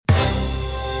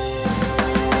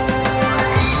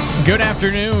Good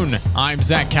afternoon. I'm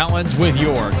Zach Collins with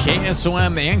your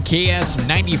KSOM and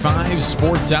KS95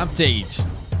 Sports Update.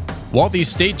 While the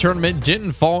state tournament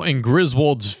didn't fall in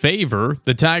Griswold's favor,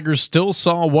 the Tigers still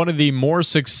saw one of the more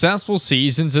successful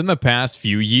seasons in the past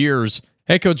few years.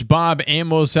 Head coach Bob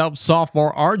Amos helped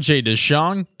sophomore RJ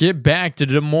DeShong get back to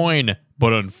Des Moines,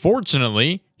 but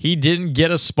unfortunately, he didn't get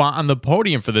a spot on the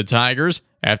podium for the Tigers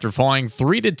after falling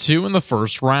 3-2 in the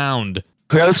first round.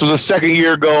 Yeah, this was a second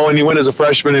year ago, and he went as a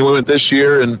freshman, and we went this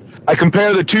year. And I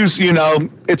compare the two,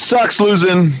 it sucks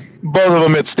losing both of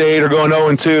them at state or going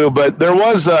 0-2, but there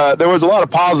was a lot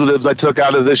of positives I took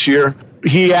out of this year.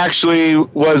 He actually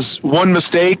was one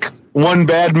mistake, one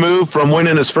bad move from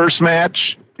winning his first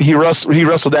match. He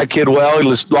wrestled that kid well. He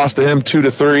lost to him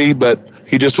 2-3, but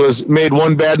he just made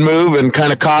one bad move and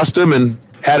kind of cost him, and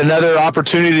had another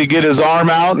opportunity to get his arm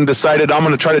out and decided, I'm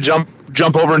going to try to jump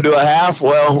over and do a half.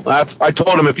 Well, I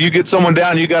told him, if you get someone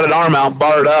down, you got an arm out,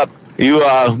 barred up, you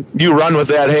run with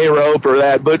that hay rope or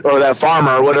that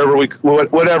farmer or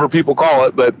whatever people call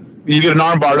it, but you get an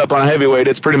arm barred up on a heavyweight,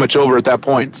 it's pretty much over at that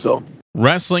point. So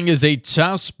wrestling is a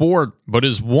tough sport, but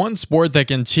is one sport that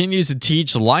continues to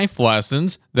teach life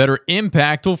lessons that are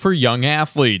impactful for young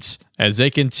athletes. As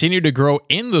they continue to grow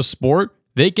in the sport,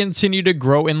 they continue to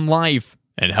grow in life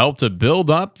and help to build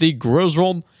up the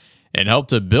Griswold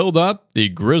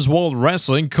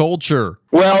wrestling culture.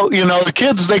 Well, the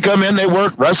kids, they come in, they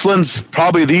work. Wrestling's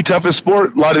probably the toughest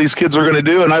sport a lot of these kids are going to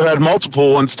do, and I've had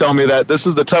multiple ones tell me that this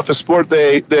is the toughest sport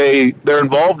they're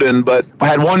involved in. But I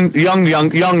had one young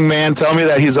man tell me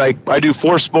that he's like, I do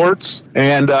 4 sports,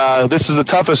 and this is the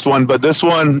toughest one, but this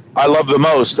one I love the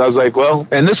most. I was like, well,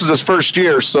 and this is his first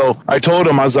year, so I told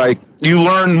him, I was like, you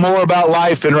learn more about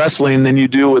life in wrestling than you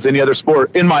do with any other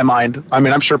sport, in my mind. I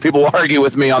mean, I'm sure people will argue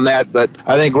with me on that, but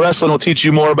I think wrestling will teach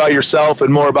you more about yourself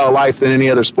and more about life than any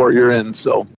other sport you're in.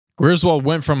 So Griswold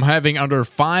went from having under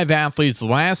 5 athletes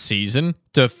last season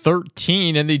to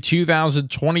 13 in the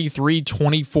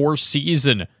 2023-24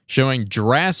 season, showing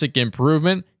drastic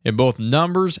improvement in both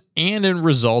numbers and in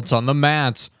results on the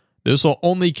mats. This will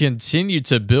only continue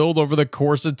to build over the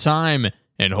course of time,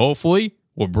 and hopefully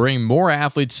will bring more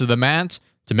athletes to the mats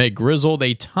to make Griswold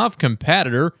a tough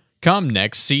competitor come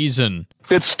next season.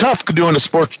 It's tough doing a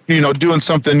sport, doing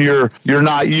something you're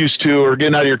not used to, or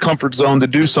getting out of your comfort zone to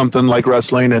do something like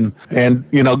wrestling, and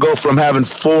go from having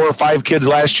 4 or 5 kids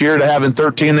last year to having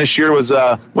 13 this year was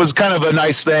kind of a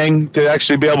nice thing to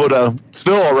actually be able to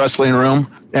fill a wrestling room.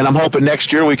 And I'm hoping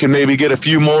next year we can maybe get a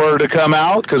few more to come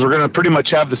out, because we're going to pretty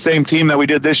much have the same team that we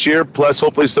did this year, plus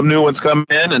hopefully some new ones come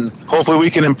in, and hopefully we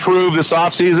can improve this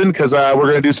offseason, because we're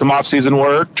going to do some offseason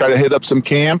work, try to hit up some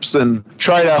camps, and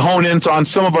try to hone in on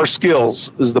some of our skills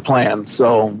is the plan.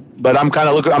 So, but I'm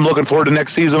looking forward to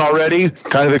next season already,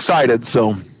 kind of excited.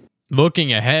 So,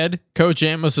 looking ahead, Coach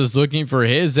Amos is looking for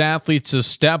his athletes to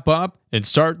step up and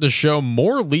start to show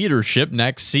more leadership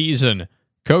next season.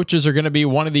 Coaches are going to be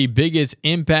one of the biggest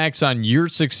impacts on your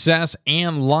success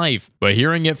and life, but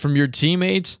hearing it from your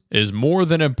teammates is more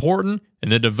than important in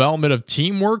the development of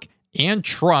teamwork and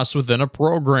trust within a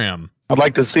program. I'd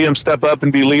like to see them step up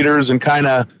and be leaders and kind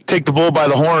of take the bull by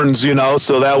the horns,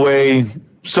 so that way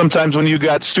sometimes when you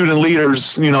got student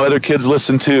leaders, other kids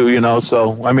listen too,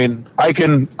 so I mean, I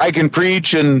can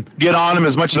preach and get on them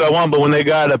as much as I want, but when they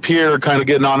got a peer kind of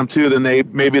getting on them too, then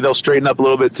they'll straighten up a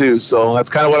little bit too. So that's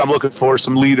kind of what I'm looking for,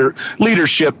 some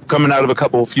leadership coming out of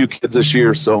a few kids this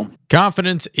year. So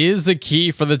confidence is the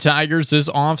key for the Tigers this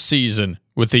offseason.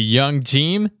 With a young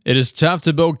team, it is tough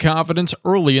to build confidence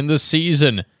early in the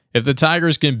season. If the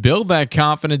Tigers can build that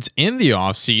confidence in the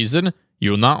offseason,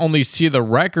 you'll not only see the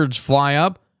records fly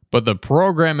up, but the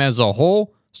program as a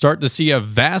whole start to see a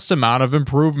vast amount of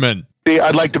improvement.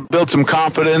 I'd like to build some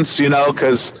confidence,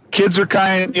 because kids are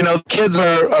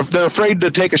they're afraid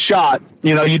to take a shot.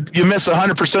 You miss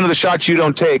 100% of the shots you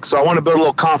don't take. So I want to build a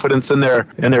little confidence in their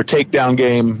takedown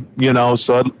game,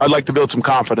 so I'd like to build some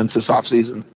confidence this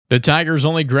offseason. The Tigers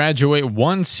only graduate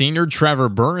one senior, Trevor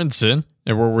Burnson,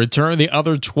 and will return the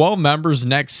other 12 members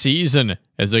next season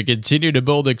as they continue to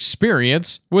build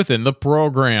experience within the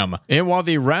program. And while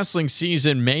the wrestling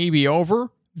season may be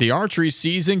over, the archery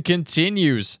season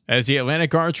continues as the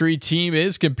Atlantic archery team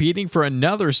is competing for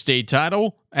another state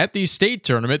title at the state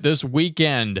tournament this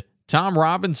weekend. Tom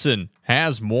Robinson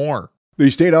has more. The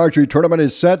state archery tournament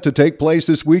is set to take place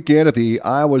this weekend at the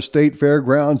Iowa State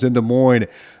Fairgrounds in Des Moines.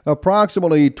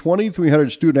 Approximately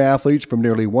 2,300 student athletes from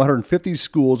nearly 150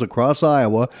 schools across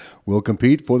Iowa will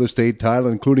compete for the state title,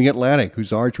 including Atlantic,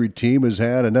 whose archery team has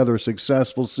had another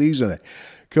successful season.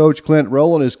 Coach Clint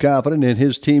Rowland is confident in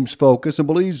his team's focus and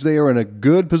believes they are in a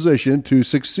good position to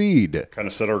succeed. Kind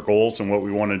of set our goals and what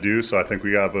we want to do, so I think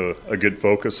we have a good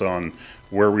focus on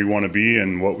where we want to be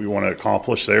and what we want to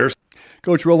accomplish there.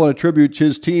 Coach Rowland attributes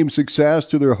his team's success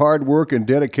to their hard work and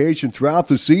dedication throughout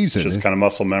the season. It's just kind of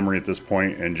muscle memory at this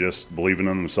point and just believing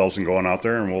in themselves and going out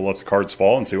there, and we'll let the cards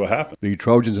fall and see what happens. The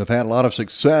Trojans have had a lot of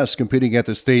success competing at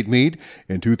the state meet.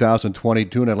 In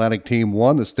 2022, an Atlantic team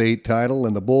won the state title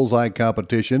in the bullseye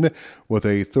competition with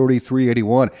a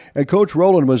 33-81, and Coach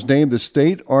Rowland was named the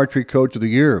State Archery Coach of the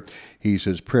Year. He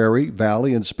says Prairie,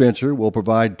 Valley, and Spencer will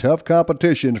provide tough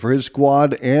competition for his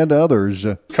squad and others.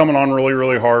 Coming on really,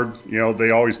 really hard. You know, they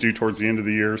always do towards the end of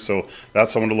the year, so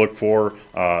that's someone to look for.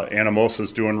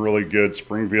 Anamosa's doing really good.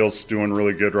 Springfield's doing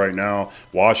really good right now.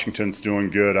 Washington's doing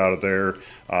good out of there.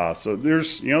 So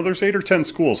there's 8 or 10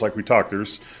 schools, like we talked.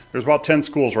 There's about 10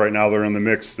 schools right now that are in the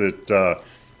mix that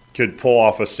could pull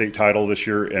off a state title this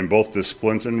year in both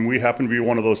disciplines, and we happen to be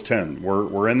one of those 10.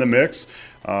 We're in the mix.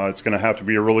 It's going to have to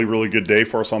be a really, really good day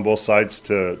for us on both sides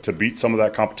to beat some of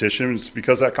that competition. It's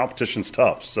because that competition's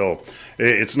tough. So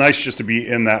it's nice just to be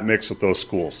in that mix with those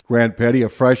schools. Grant Petty, a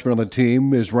freshman on the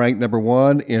team, is ranked number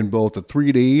 1 in both the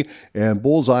 3D and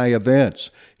bullseye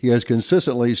events. He has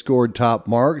consistently scored top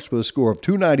marks with a score of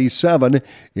 297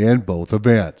 in both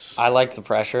events. I like the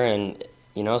pressure, and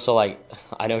so I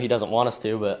know he doesn't want us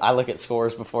to, but I look at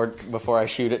scores before I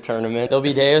shoot at tournament. There'll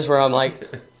be days where I'm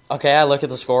like, okay, I look at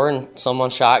the score and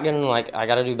someone's shotgun, and I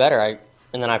got to do better.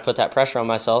 And then I put that pressure on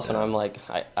myself, and I'm like,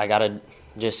 I got to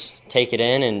just take it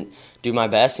in and do my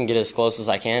best and get as close as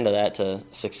I can to that to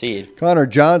succeed. Connor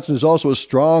Johnson is also a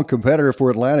strong competitor for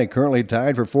Atlantic, currently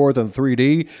tied for 4th in the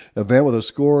 3D event with a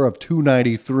score of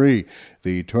 293.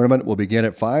 The tournament will begin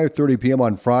at 5:30 p.m.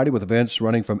 on Friday with events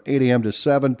running from 8 a.m. to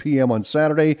 7 p.m. on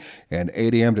Saturday and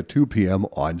 8 a.m. to 2 p.m.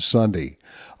 on Sunday.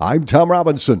 I'm Tom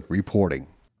Robinson reporting.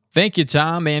 Thank you,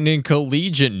 Tom. And in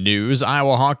collegiate news,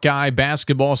 Iowa Hawkeye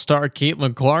basketball star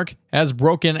Caitlin Clark has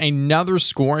broken another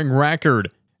scoring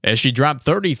record as she dropped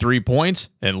 33 points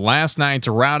in last night's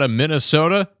rout of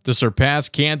Minnesota to surpass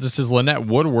Kansas's Lynette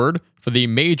Woodward for the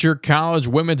major college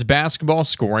women's basketball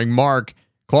scoring mark.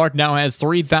 Clark now has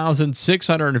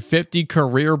 3,650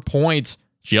 career points.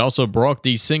 She also broke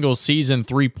the single-season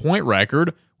three-point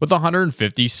record with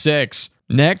 156.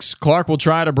 Next, Clark will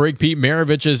try to break Pete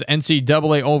Maravich's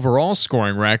NCAA overall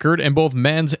scoring record in both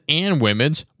men's and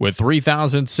women's with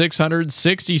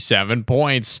 3,667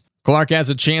 points. Clark has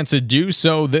a chance to do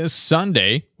so this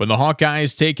Sunday when the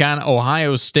Hawkeyes take on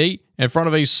Ohio State in front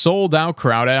of a sold-out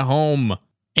crowd at home.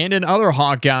 And in other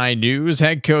Hawkeye news,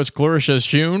 head coach Clarissa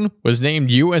Schoen was named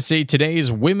USA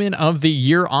Today's Women of the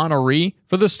Year honoree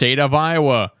for the state of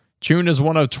Iowa. Schoen is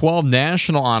one of 12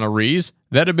 national honorees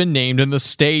that have been named in the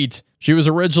state. She was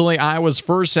originally Iowa's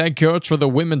first head coach for the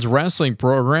women's wrestling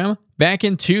program back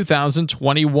in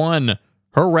 2021.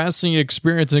 Her wrestling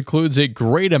experience includes a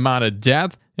great amount of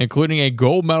depth, including a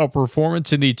gold medal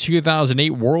performance in the 2008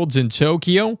 Worlds in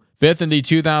Tokyo, 5th in the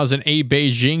 2008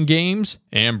 Beijing Games,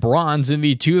 and bronze in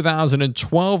the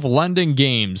 2012 London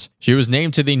Games. She was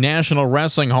named to the National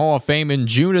Wrestling Hall of Fame in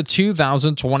June of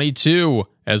 2022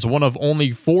 as one of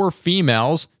only 4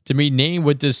 females to be named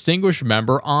with Distinguished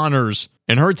Member honors.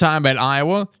 In her time at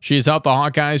Iowa, she has helped the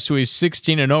Hawkeyes to a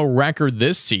 16-0 record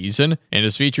this season and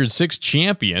has featured 6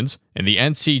 champions in the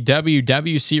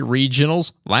NCWWC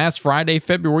Regionals last Friday,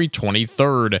 February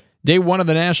 23rd. Day 1 of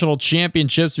the National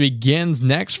Championships begins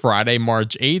next Friday,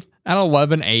 March 8th at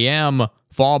 11 a.m.,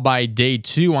 followed by Day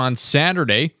 2 on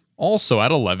Saturday, also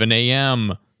at 11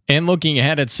 a.m. And looking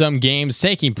ahead at some games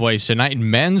taking place tonight in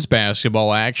men's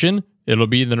basketball action, it'll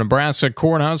be the Nebraska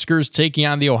Cornhuskers taking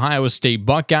on the Ohio State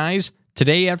Buckeyes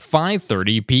today at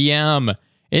 5:30 p.m.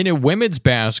 And in women's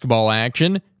basketball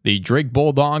action, the Drake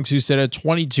Bulldogs, who sit at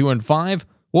 22-5,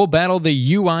 will battle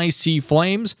the UIC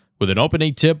Flames with an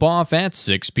opening tip-off at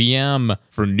 6 p.m.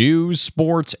 For news,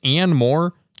 sports, and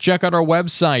more, check out our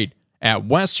website at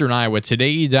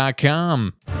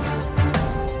westerniowatoday.com.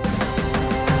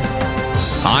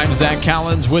 I'm Zach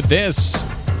Collins with this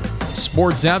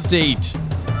Sports Update.